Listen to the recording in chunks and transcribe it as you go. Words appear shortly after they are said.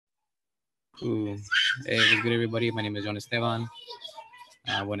Ooh. Hey, what's good, everybody? My name is Esteban.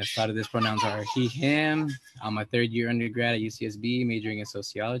 When I started, this pronouns are he, him. I'm a third year undergrad at UCSB, majoring in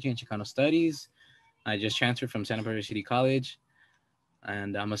sociology and Chicano studies. I just transferred from Santa Barbara City College,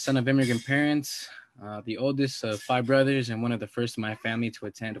 and I'm a son of immigrant parents, the oldest of five brothers, and one of the first in my family to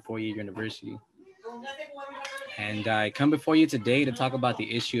attend a four-year university. And I come before you today to talk about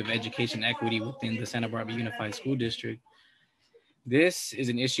the issue of education equity within the Santa Barbara Unified School District. This is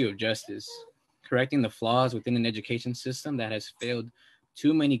an issue of justice, correcting the flaws within an education system that has failed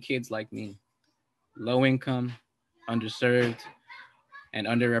too many kids like me, low income, underserved, and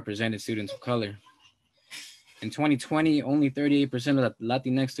underrepresented students of color. In 2020, only 38% of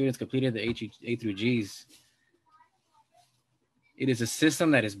Latinx students completed the A through Gs. It is a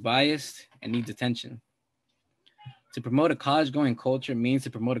system that is biased and needs attention. To promote a college going culture means to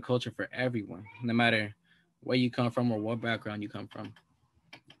promote a culture for everyone, no matter where you come from or what background you come from.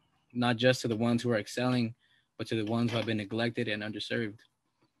 Not just to the ones who are excelling, but to the ones who have been neglected and underserved.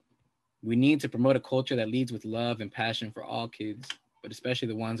 We need to promote a culture that leads with love and passion for all kids, but especially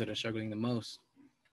the ones that are struggling the most.